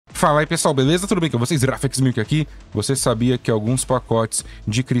Fala aí pessoal, beleza? Tudo bem com vocês? rafaxmilk aqui. Você sabia que alguns pacotes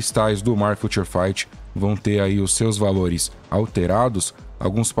de cristais do Mar Future Fight vão ter aí os seus valores alterados?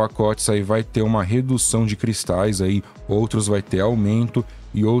 Alguns pacotes aí vai ter uma redução de cristais aí, outros vai ter aumento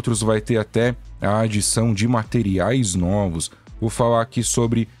e outros vai ter até a adição de materiais novos. Vou falar aqui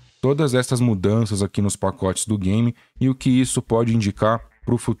sobre todas essas mudanças aqui nos pacotes do game e o que isso pode indicar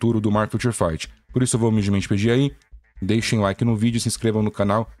para o futuro do Mar Future Fight. Por isso eu vou humildemente pedir aí, deixem like no vídeo e se inscrevam no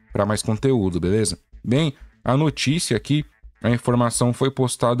canal para mais conteúdo, beleza? Bem, a notícia aqui, a informação foi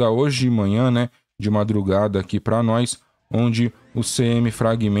postada hoje de manhã, né, de madrugada aqui para nós, onde o CM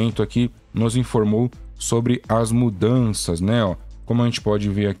Fragmento aqui nos informou sobre as mudanças, né, ó. Como a gente pode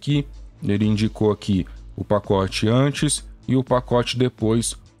ver aqui, ele indicou aqui o pacote antes e o pacote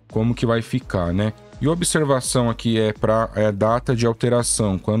depois, como que vai ficar, né? E a observação aqui é para a data de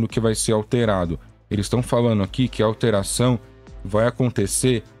alteração, quando que vai ser alterado. Eles estão falando aqui que a alteração vai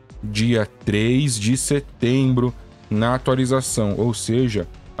acontecer dia 3 de setembro na atualização, ou seja,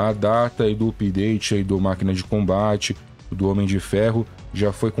 a data aí do update aí do Máquina de Combate, do Homem de Ferro,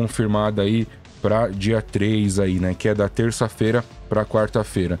 já foi confirmada aí para dia 3 aí, né, que é da terça-feira para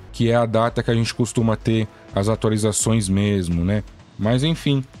quarta-feira, que é a data que a gente costuma ter as atualizações mesmo, né? Mas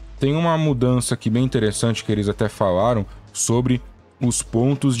enfim, tem uma mudança aqui bem interessante que eles até falaram sobre os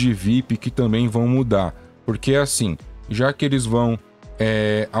pontos de VIP que também vão mudar, porque assim, já que eles vão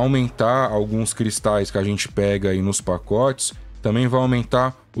aumentar alguns cristais que a gente pega aí nos pacotes, também vai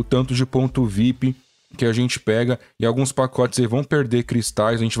aumentar o tanto de ponto VIP que a gente pega, e alguns pacotes aí vão perder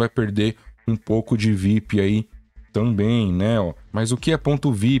cristais, a gente vai perder um pouco de VIP aí também, né, ó. Mas o que é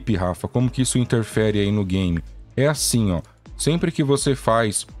ponto VIP, Rafa? Como que isso interfere aí no game? É assim, ó, sempre que você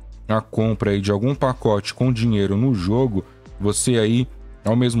faz a compra aí de algum pacote com dinheiro no jogo, você aí,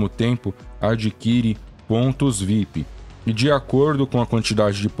 ao mesmo tempo, adquire pontos VIP. E de acordo com a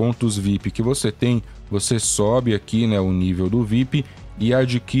quantidade de pontos VIP que você tem, você sobe aqui, né, o nível do VIP e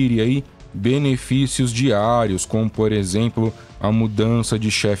adquire aí benefícios diários, como por exemplo, a mudança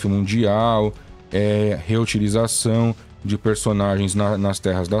de chefe mundial, reutilização de personagens nas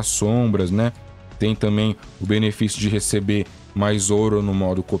Terras das Sombras, né? Tem também o benefício de receber mais ouro no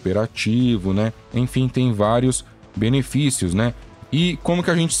modo cooperativo, né? Enfim, tem vários benefícios, né? E como que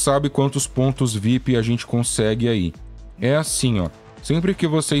a gente sabe quantos pontos VIP a gente consegue aí? É assim, ó, sempre que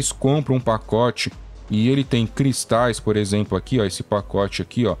vocês compram um pacote e ele tem cristais, por exemplo, aqui, ó, esse pacote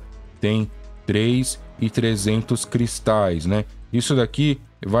aqui, ó, tem 3.300 cristais, né? Isso daqui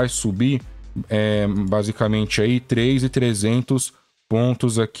vai subir, basicamente aí 3.300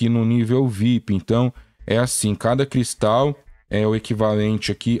 pontos aqui no nível VIP. Então, é assim, cada cristal é o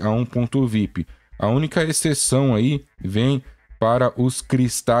equivalente aqui a um ponto VIP. A única exceção aí vem para os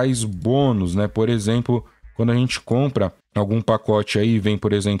cristais bônus, né? Por exemplo, quando a gente compra algum pacote aí, vem,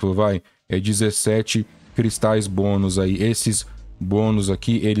 por exemplo, 17 cristais bônus aí. Esses bônus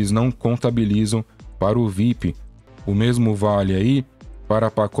aqui, eles não contabilizam para o VIP. O mesmo vale aí para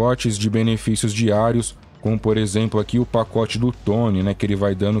pacotes de benefícios diários, como, por exemplo, aqui o pacote do Tony, né? Que ele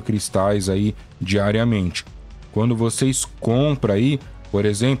vai dando cristais aí diariamente. Quando vocês compram aí, por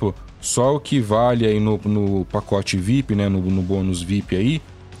exemplo, só o que vale aí no pacote VIP, né? No bônus VIP aí,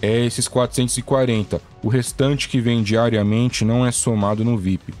 é esses 440. O restante que vem diariamente não é somado no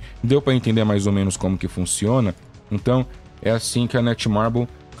VIP. Deu para entender mais ou menos como que funciona? Então, é assim que a Netmarble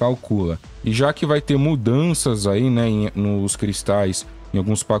calcula. E já que vai ter mudanças aí, né, nos cristais, em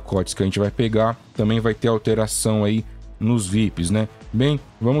alguns pacotes que a gente vai pegar, também vai ter alteração aí nos VIPs, né? Bem,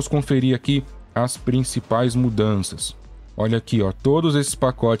 vamos conferir aqui as principais mudanças. Olha aqui, ó, todos esses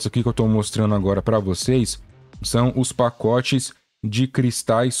pacotes aqui que eu estou mostrando agora para vocês são os pacotes de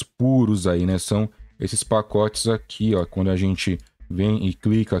cristais puros aí, né? São esses pacotes aqui, ó, quando a gente vem e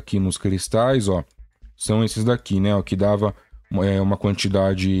clica aqui nos cristais, ó, são esses daqui, né, ó, que dava uma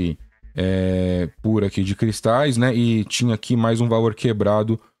quantidade pura aqui de cristais, né, e tinha aqui mais um valor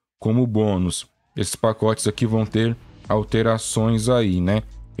quebrado como bônus. Esses pacotes aqui vão ter alterações aí, né?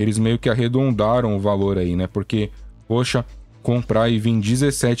 Eles meio que arredondaram o valor aí, né? Porque, poxa, comprar e vir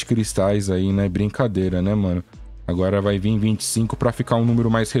 17 cristais aí, né? Brincadeira, né, mano? Agora vai vir 25 para ficar um número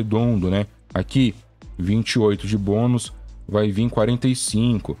mais redondo, né? Aqui, 28 de bônus, vai vir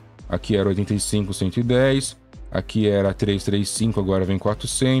 45. Aqui era 85, 110. Aqui era 335, agora vem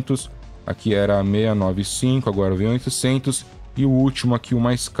 400. Aqui era 695, agora vem 800. E o último aqui, o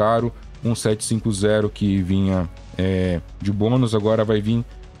mais caro, 1750, que vinha de bônus, agora vai vir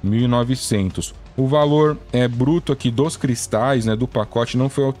 1.900. O valor bruto aqui dos cristais, né, do pacote não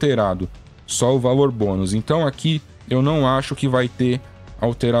foi alterado, só o valor bônus. Então aqui eu não acho que vai ter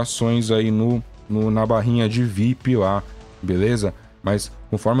alterações aí na barrinha de VIP lá, beleza? Mas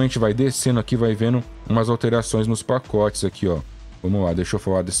conforme a gente vai descendo aqui, vai vendo umas alterações nos pacotes aqui, ó. Vamos lá, deixa eu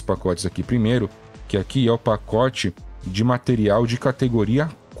falar desses pacotes aqui primeiro, que aqui é o pacote de material de categoria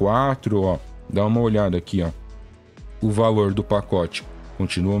 4, ó. Dá uma olhada aqui, ó. O valor do pacote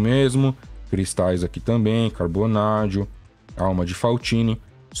continua o mesmo, cristais aqui também, carbonádio, alma de Faltine.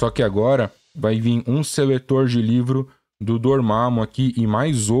 Só que agora vai vir um seletor de livro do Dormammu aqui e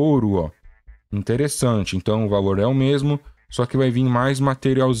mais ouro, ó. Interessante, então o valor é o mesmo, só que vai vir mais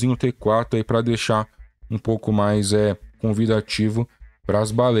materialzinho T4 aí para deixar um pouco mais convidativo para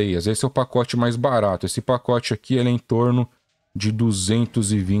as baleias. Esse é o pacote mais barato. Esse pacote aqui ele é em torno de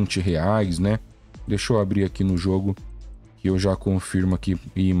R$220, né? Deixa eu abrir aqui no jogo que eu já confirmo aqui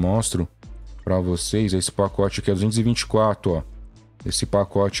e mostro para vocês. Esse pacote aqui é 224, ó. Esse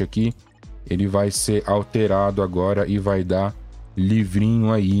pacote aqui ele vai ser alterado agora e vai dar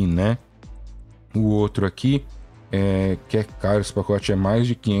livrinho aí, né? O outro aqui que é caro, esse pacote é mais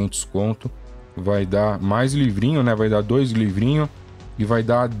de 500 conto. Vai dar mais livrinho, né? Vai dar 2 livrinhos e vai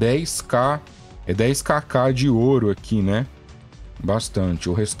dar 10k, 10kk de ouro aqui, né? Bastante.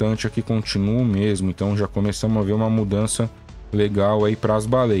 O restante aqui continua o mesmo, então já começamos a ver uma mudança legal aí para as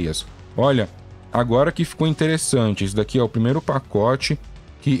baleias. Olha, agora que ficou interessante, esse daqui é o primeiro pacote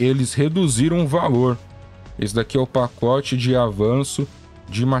que eles reduziram o valor. Esse daqui é o pacote de avanço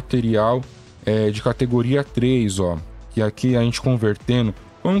de material de categoria 3, ó. Que aqui a gente convertendo.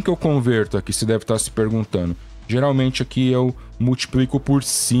 Como que eu converto aqui? Você deve estar se perguntando. Geralmente aqui eu multiplico por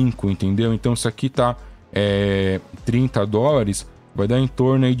 5, entendeu? Então isso aqui tá $30, vai dar em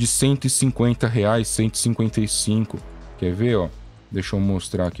torno aí de R$150, 155. Quer ver, ó? Deixa eu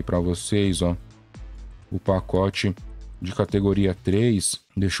mostrar aqui para vocês, ó. O pacote de categoria 3.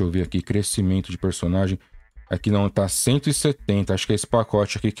 Deixa eu ver aqui, crescimento de personagem. Aqui não, tá 170. Acho que é esse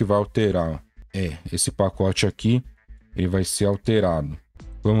pacote aqui que vai alterar, ó. Esse pacote aqui, ele vai ser alterado.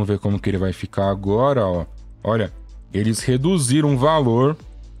 Vamos ver como que ele vai ficar agora, ó. Olha, eles reduziram o valor.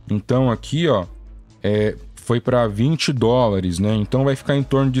 Então aqui, ó, foi para $20, né? Então vai ficar em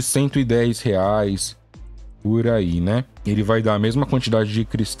torno de R$110, por aí, né? Ele vai dar a mesma quantidade de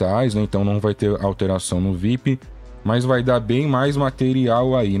cristais, né? Então não vai ter alteração no VIP, mas vai dar bem mais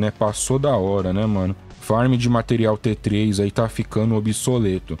material aí, né? Passou da hora, né, mano? Farm de material T3 aí tá ficando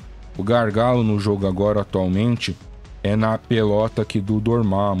obsoleto. O gargalo no jogo agora, atualmente, é na pelota aqui do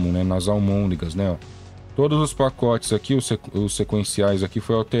Dormammu, né? Nas almôndegas, né? Ó. Todos os pacotes aqui, os sequenciais aqui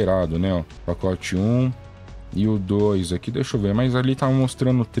foi alterado, né? Ó. Pacote 1 e o 2 aqui, deixa eu ver. Mas ali tava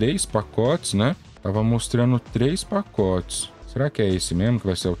mostrando 3 pacotes, né? Tava mostrando 3 pacotes. Será que é esse mesmo que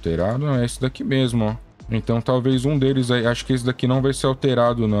vai ser alterado? Não, é esse daqui mesmo, ó. Então talvez um deles aí... Acho que esse daqui não vai ser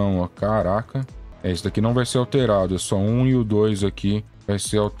alterado, não, ó. Caraca. Esse daqui não vai ser alterado. É só 1 e o 2 aqui vai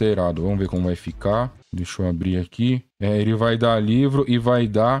ser alterado. Vamos ver como vai ficar. Deixa eu abrir aqui. Ele vai dar livro e vai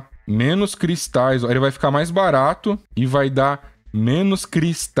dar menos cristais. Ele vai ficar mais barato e vai dar menos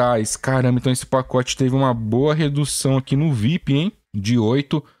cristais. Caramba, então esse pacote teve uma boa redução aqui no VIP, hein? De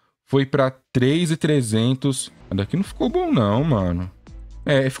 8 foi para 3.300. Daqui não ficou bom não, mano.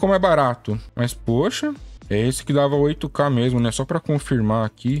 Ficou mais barato. Mas, poxa, é esse que dava 8k mesmo, né? Só para confirmar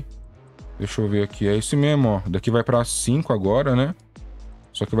aqui. Deixa eu ver aqui. É esse mesmo, ó. Daqui vai para 5 agora, né?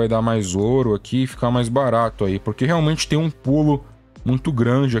 Só que vai dar mais ouro aqui e ficar mais barato aí. Porque realmente tem um pulo muito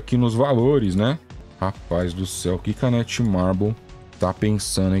grande aqui nos valores, né? Rapaz do céu, o que a Netmarble tá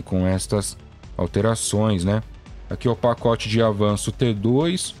pensando aí com estas alterações, né? Aqui é o pacote de avanço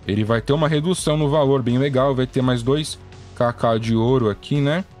T2. Ele vai ter uma redução no valor bem legal. Vai ter mais 2kk de ouro aqui,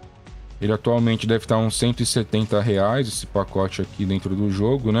 né? Ele atualmente deve estar uns R$170, esse pacote aqui dentro do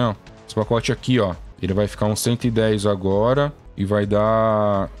jogo, né? Esse pacote aqui, ó, ele vai ficar uns 110 agora e vai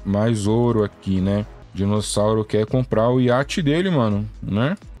dar mais ouro aqui, né? Dinossauro quer comprar o iate dele, mano,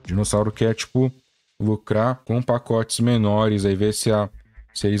 né? Dinossauro quer, tipo, lucrar com pacotes menores, aí ver se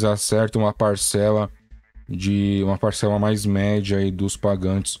eles acertam uma parcela mais média aí dos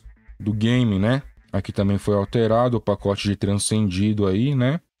pagantes do game, né? Aqui também foi alterado o pacote de transcendido aí,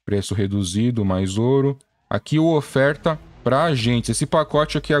 né? Preço reduzido, mais ouro. Aqui o oferta para agentes. Esse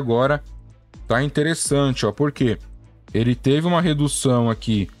pacote aqui agora tá interessante, ó. Por quê? Ele teve uma redução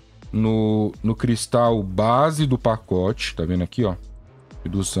aqui no cristal base do pacote. Tá vendo aqui, ó?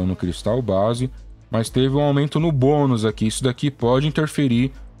 Redução no cristal base. Mas teve um aumento no bônus aqui. Isso daqui pode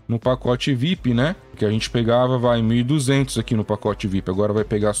interferir no pacote VIP, né? Que a gente pegava, 1.200 aqui no pacote VIP. Agora vai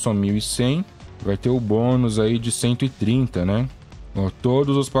pegar só 1.100. Vai ter o bônus aí de 130, né? Ó,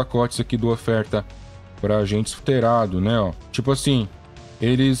 todos os pacotes aqui do oferta para agentes alterado, né? Ó, tipo assim,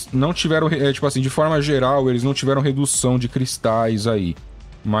 eles não tiveram, tipo assim, de forma geral, eles não tiveram redução de cristais aí.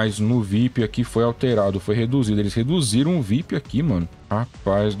 mas no VIP aqui foi alterado, foi reduzido. Eles reduziram o VIP aqui, mano.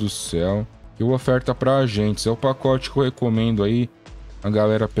 Rapaz do céu. Que oferta pra agentes. É o pacote que eu recomendo aí a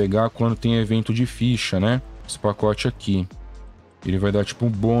galera pegar quando tem evento de ficha, né? Esse pacote aqui. Ele vai dar tipo um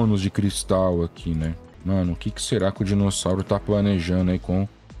bônus de cristal aqui, né? Mano, o que será que o dinossauro tá planejando aí com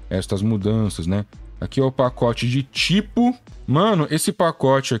estas mudanças, né? Aqui é o pacote de tipo. Mano, esse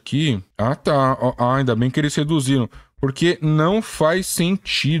pacote aqui... Ah, tá. Ainda bem que eles reduziram. Porque não faz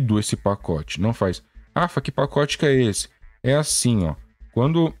sentido esse pacote. Não faz. Rafa, que pacote que é esse? É assim, ó.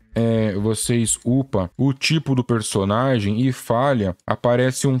 Quando vocês upam o tipo do personagem e falha,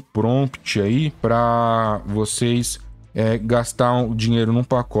 aparece um prompt aí pra vocês gastar o dinheiro num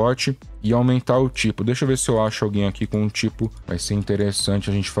pacote e aumentar o tipo. Deixa eu ver se eu acho alguém aqui com um tipo. Vai ser interessante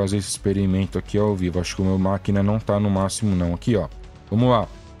a gente fazer esse experimento aqui ao vivo. Acho que o meu máquina não tá no máximo não. Aqui, ó. Vamos lá.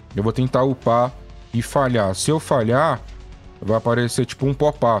 Eu vou tentar upar e falhar. Se eu falhar, vai aparecer tipo um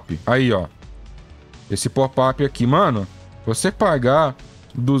pop-up. Aí, ó. Esse pop-up aqui, mano, você pagar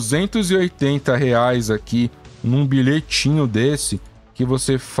R$280 aqui num bilhetinho desse que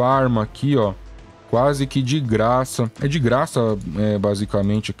você farma aqui, ó, quase que de graça. É de graça,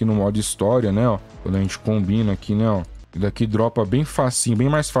 basicamente, aqui no modo história, né, ó. Quando a gente combina aqui, né, ó. Isso daqui dropa bem facinho, bem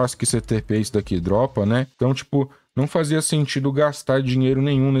mais fácil que CTP isso daqui dropa, né? Então, tipo, não fazia sentido gastar dinheiro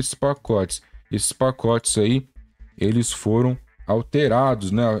nenhum nesses pacotes. Esses pacotes aí, eles foram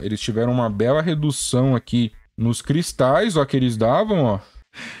alterados, né? Eles tiveram uma bela redução aqui nos cristais, ó, que eles davam, ó.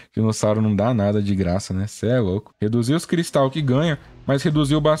 Dinossauro não dá nada de graça, né? Cê é louco. Reduziu os cristal que ganha, mas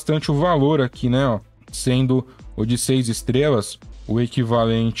reduziu bastante o valor aqui, né, ó. Sendo o de 6 estrelas, o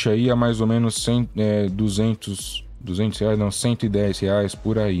equivalente aí a mais ou menos 200 reais, não, R$110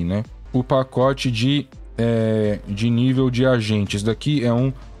 por aí, né? O pacote de nível de agente. Esse daqui é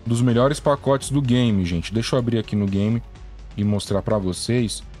um dos melhores pacotes do game, gente. Deixa eu abrir aqui no game e mostrar pra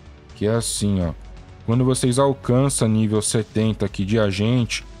vocês que é assim, ó. Quando vocês alcançam nível 70 aqui de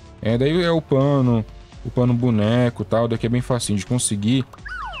agente, daí é o pano boneco e tal, daqui é bem facinho de conseguir.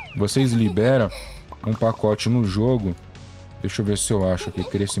 Vocês liberam um pacote no jogo. Deixa eu ver se eu acho aqui,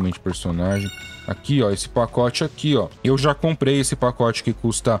 crescimento de personagem. Aqui, ó, esse pacote aqui, ó. Eu já comprei esse pacote que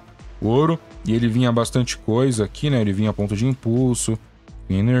custa ouro e ele vinha bastante coisa aqui, né? Ele vinha ponto de impulso,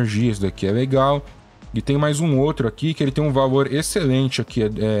 vinha energia, isso daqui é legal. E tem mais um outro aqui que ele tem um valor excelente aqui,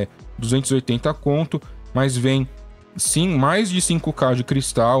 280 conto, mas vem sim mais de 5k de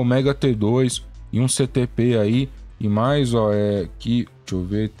cristal, Mega T2 e um CTP aí, e mais, ó, aqui, deixa eu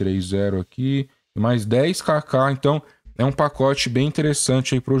ver, 30 aqui, e mais 10kk, então é um pacote bem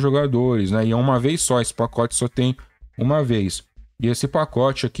interessante aí para os jogadores, né? E é uma vez só, esse pacote só tem uma vez. E esse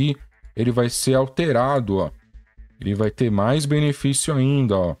pacote aqui, ele vai ser alterado, ó. Ele vai ter mais benefício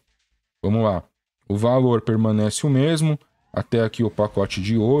ainda, ó. Vamos lá. O valor permanece o mesmo, até aqui o pacote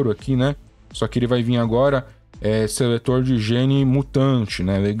de ouro aqui, né? Só que ele vai vir agora, seletor de gene mutante,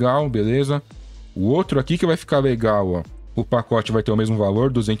 né? Legal, beleza. O outro aqui que vai ficar legal, ó. O pacote vai ter o mesmo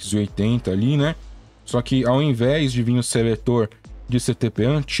valor, 280 ali, né? Só que ao invés de vir o seletor de CTP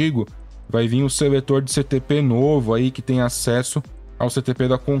antigo, vai vir o seletor de CTP novo aí, que tem acesso ao CTP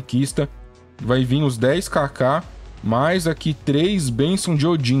da conquista. Vai vir os 10kk, mais aqui 3 bênçãos de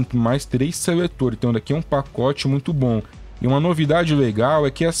Odin, mais 3 seletores. Então daqui é um pacote muito bom. E uma novidade legal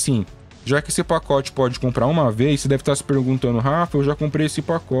é que assim, já que esse pacote pode comprar uma vez, você deve estar se perguntando, Rafa, eu já comprei esse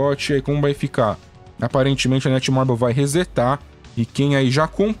pacote, aí como vai ficar? Aparentemente a Netmarble vai resetar e quem aí já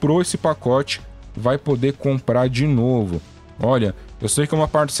comprou esse pacote vai poder comprar de novo. Olha, eu sei que é uma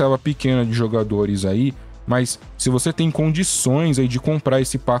parcela pequena de jogadores aí, mas se você tem condições aí de comprar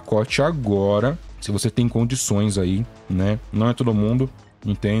esse pacote agora, se você tem condições aí, né? Não é todo mundo,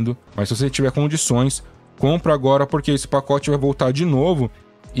 entendo, mas se você tiver condições, compra agora porque esse pacote vai voltar de novo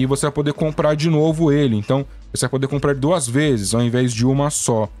e você vai poder comprar de novo ele. Então, você vai poder comprar 2 vezes ao invés de uma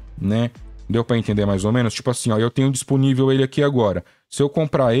só, né? Deu para entender mais ou menos? Tipo assim, ó, eu tenho disponível ele aqui agora. Se eu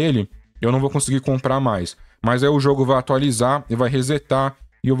comprar ele, eu não vou conseguir comprar mais. Mas aí o jogo vai atualizar e vai resetar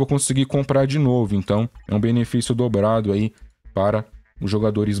e eu vou conseguir comprar de novo. Então, é um benefício dobrado aí para os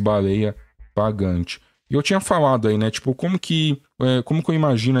jogadores baleia pagante. E eu tinha falado aí, né? Tipo, como que eu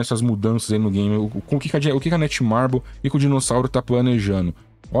imagino essas mudanças aí no game? O que a Netmarble e que o dinossauro tá planejando?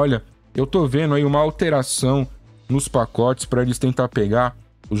 Olha, eu tô vendo aí uma alteração nos pacotes para eles tentar pegar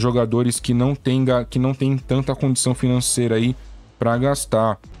os jogadores que não tem tanta condição financeira aí para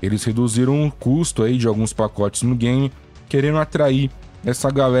gastar. Eles reduziram o custo aí de alguns pacotes no game, querendo atrair essa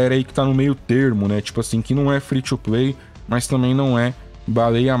galera aí que tá no meio termo, né? Tipo assim, que não é free to play, mas também não é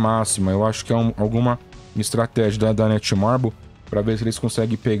baleia máxima. Eu acho que é alguma estratégia da Netmarble para ver se eles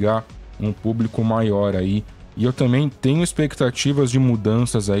conseguem pegar um público maior aí E eu também tenho expectativas de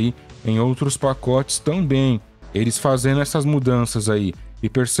mudanças aí em outros pacotes também. Eles fazendo essas mudanças aí e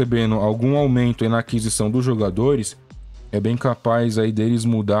percebendo algum aumento na aquisição dos jogadores, é bem capaz aí deles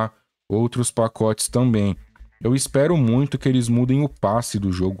mudar outros pacotes também. Eu espero muito que eles mudem o passe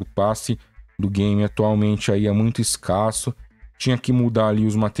do jogo. O passe do game atualmente aí é muito escasso. Tinha que mudar ali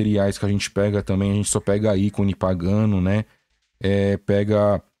os materiais que a gente pega também. A gente só pega ícone pagando, né?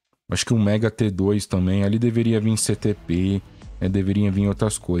 Pega, acho que um Mega T2 também. Ali deveria vir CTP, deveria vir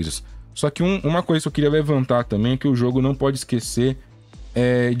outras coisas. Só que uma coisa que eu queria levantar também é que o jogo não pode esquecer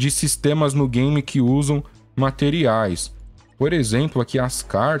de sistemas no game que usam materiais. Por exemplo, aqui as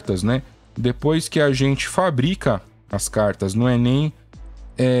cartas, né? Depois que a gente fabrica as cartas, não é nem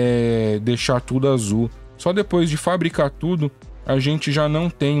deixar tudo azul. Só depois de fabricar tudo, a gente já não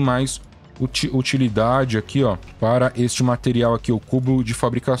tem mais utilidade aqui, ó, para este material aqui, o cubo de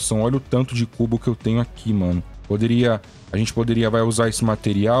fabricação. Olha o tanto de cubo que eu tenho aqui, mano. A gente vai usar esse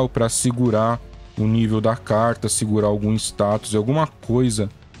material para segurar o nível da carta, segurar algum status, alguma coisa,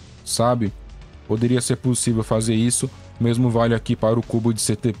 sabe? Poderia ser possível fazer isso. Mesmo vale aqui para o cubo de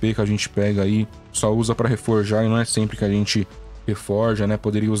CTP que a gente pega aí, só usa para reforjar e não é sempre que a gente reforja, né?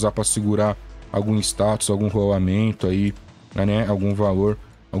 Poderia usar para segurar algum status, algum rolamento aí, né? Algum valor,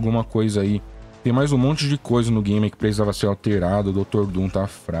 alguma coisa aí. Tem mais um monte de coisa no game que precisava ser alterado. O Dr. Doom tá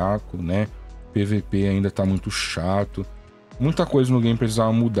fraco, né? PVP ainda tá muito chato. Muita coisa no game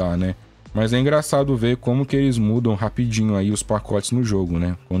precisava mudar, né? Mas é engraçado ver como que eles mudam rapidinho aí os pacotes no jogo,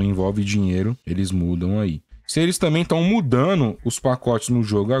 né? Quando envolve dinheiro, eles mudam aí. Se eles também estão mudando os pacotes no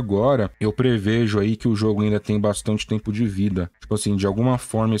jogo agora, eu prevejo aí que o jogo ainda tem bastante tempo de vida. Tipo assim, de alguma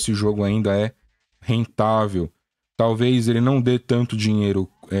forma esse jogo ainda é rentável. Talvez ele não dê tanto dinheiro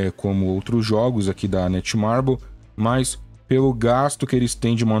como outros jogos aqui da Netmarble, mas pelo gasto que eles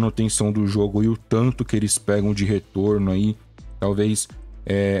têm de manutenção do jogo e o tanto que eles pegam de retorno aí, talvez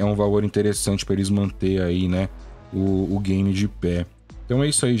é um valor interessante para eles manter aí, né, o game de pé. Então é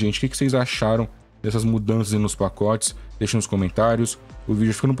isso aí, gente. O que vocês acharam dessas mudanças nos pacotes? Deixem nos comentários. O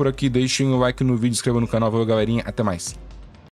vídeo ficando por aqui. Deixem o like no vídeo, inscrevam no canal. Valeu, galerinha. Até mais.